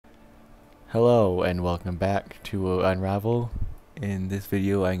Hello and welcome back to Unravel. In this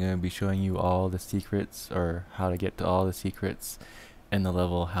video I'm going to be showing you all the secrets, or how to get to all the secrets in the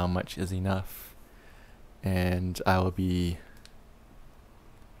level How Much Is Enough. And I will be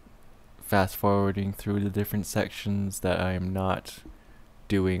fast forwarding through the different sections that I am not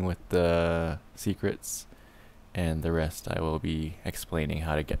doing with the secrets, and the rest I will be explaining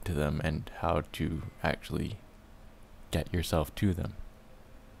how to get to them and how to actually get yourself to them.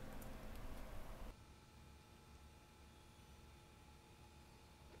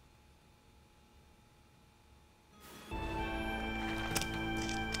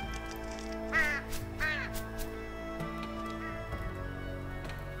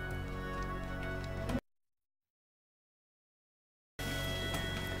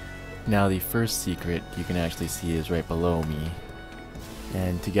 Now the first secret you can actually see is right below me,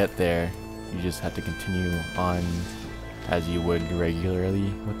 and to get there you just have to continue on as you would regularly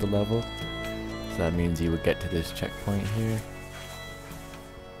with the level. So that means you would get to this checkpoint here,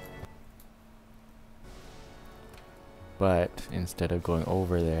 but instead of going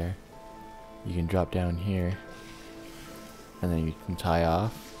over there you can drop down here and then you can tie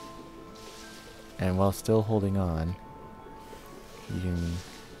off, and while still holding on you can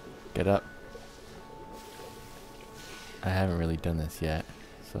get up. I haven't really done this yet,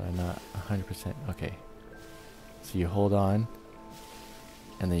 so I'm not 100%. Okay. So you hold on,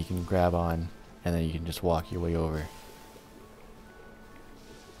 and then you can grab on, and then you can just walk your way over.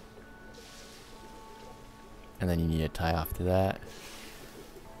 And then you need to tie off to that.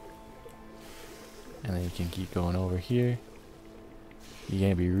 And then you can keep going over here. You're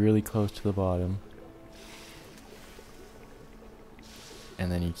going to be really close to the bottom.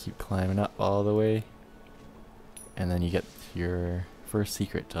 And then you keep climbing up all the way, and then you get your first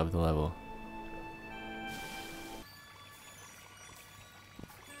secret of the level.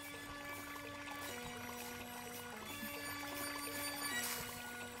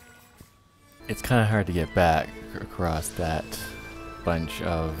 It's kind of hard to get back across that bunch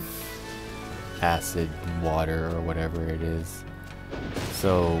of acid water or whatever it is.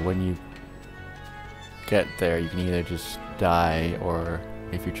 So when you get there you can either just die, or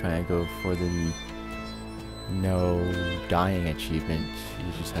if you're trying to go for the no dying achievement,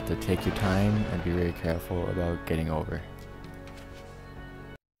 you just have to take your time and be very careful about getting over.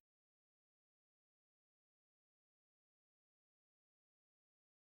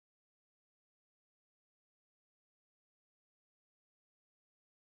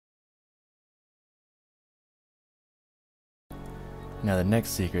 Now the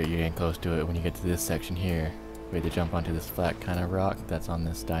next secret, you're getting close to it when you get to this section here, where you jump onto this flat kind of rock that's on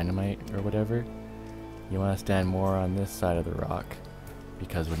this dynamite or whatever. You want to stand more on this side of the rock,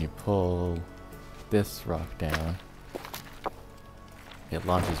 because when you pull this rock down, it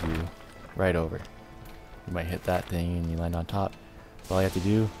launches you right over. You might hit that thing and you land on top. So all you have to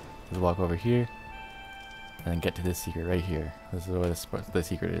do is walk over here and then get to this secret right here. This is where the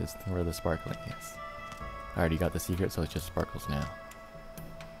secret is, where the sparkling is. I already got the secret, so it's just sparkles now.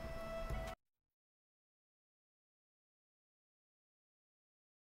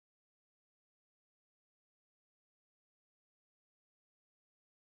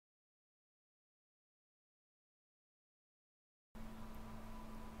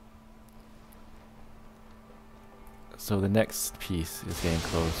 So the next piece is getting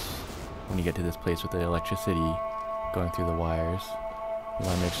close when you get to this place with the electricity going through the wires. You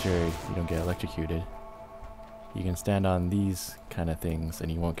want to make sure you don't get electrocuted. You can stand on these kind of things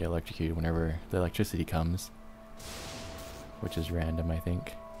and you won't get electrocuted whenever the electricity comes, which is random, I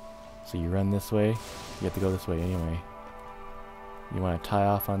think. So you run this way, you have to go this way anyway. You want to tie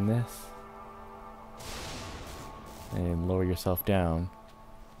off on this and lower yourself down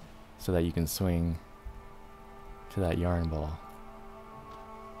so that you can swing to that yarn ball.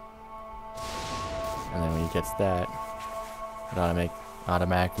 And then when he gets that, it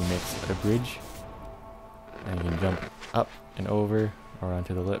automatically makes a bridge, and you can jump up and over or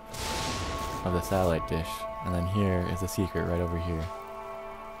onto the lip of the satellite dish. And then here is the secret right over here,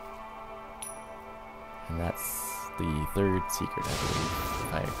 and that's the third secret, I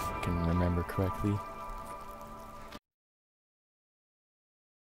believe, if I can remember correctly.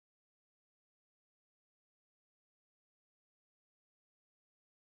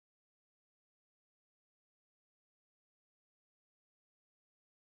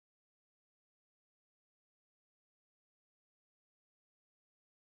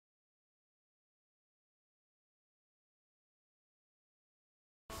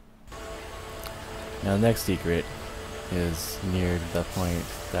 Now the next secret is near the point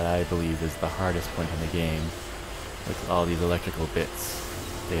that I believe is the hardest point in the game, with all these electrical bits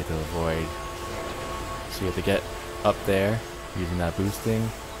they have to avoid. So you have to get up there using that boosting,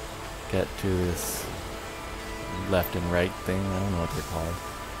 get to this left and right thing, I don't know what they're called,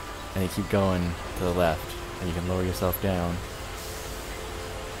 and you keep going to the left, and you can lower yourself down.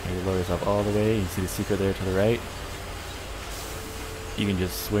 And you lower yourself all the way, you see the secret there to the right. You can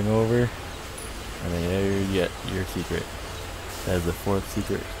just swing over, and then there you get your secret. That is the 4th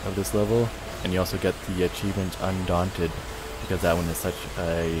secret of this level, and you also get the achievement Undaunted, because that one is such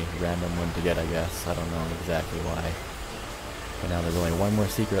a random one to get, I guess. I don't know exactly why. But now there's only one more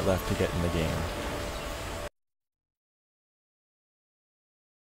secret left to get in the game.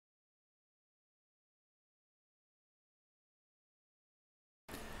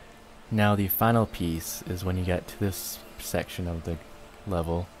 Now the final piece is when you get to this section of the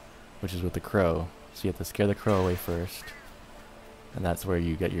level, which is with the crow. So you have to scare the crow away first, and that's where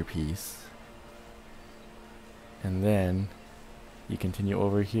you get your piece. And then you continue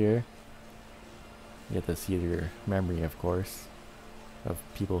over here. You have to see your memory, of course, of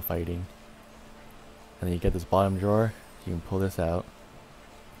people fighting. And then you get this bottom drawer. You can pull this out,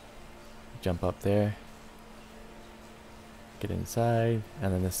 jump up there, get inside,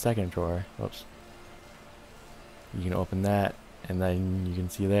 and then the second drawer, whoops, you can open that, and then you can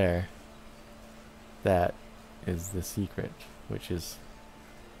see there, that is the secret, which is,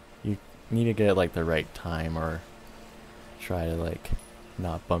 you need to get it like the right time, or try to like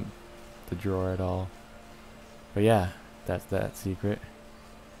not bump the drawer at all. But yeah, that's that secret,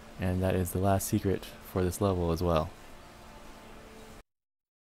 and that is the last secret for this level as well.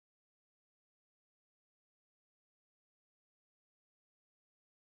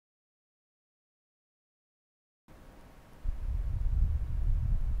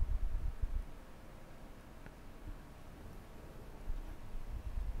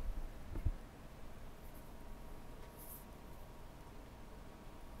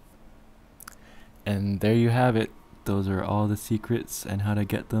 And there you have it. Those are all the secrets and how to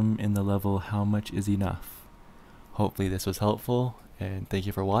get them in the level How Much Is Enough. Hopefully this was helpful, and thank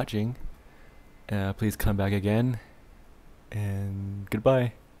you for watching. Please come back again, and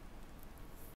goodbye.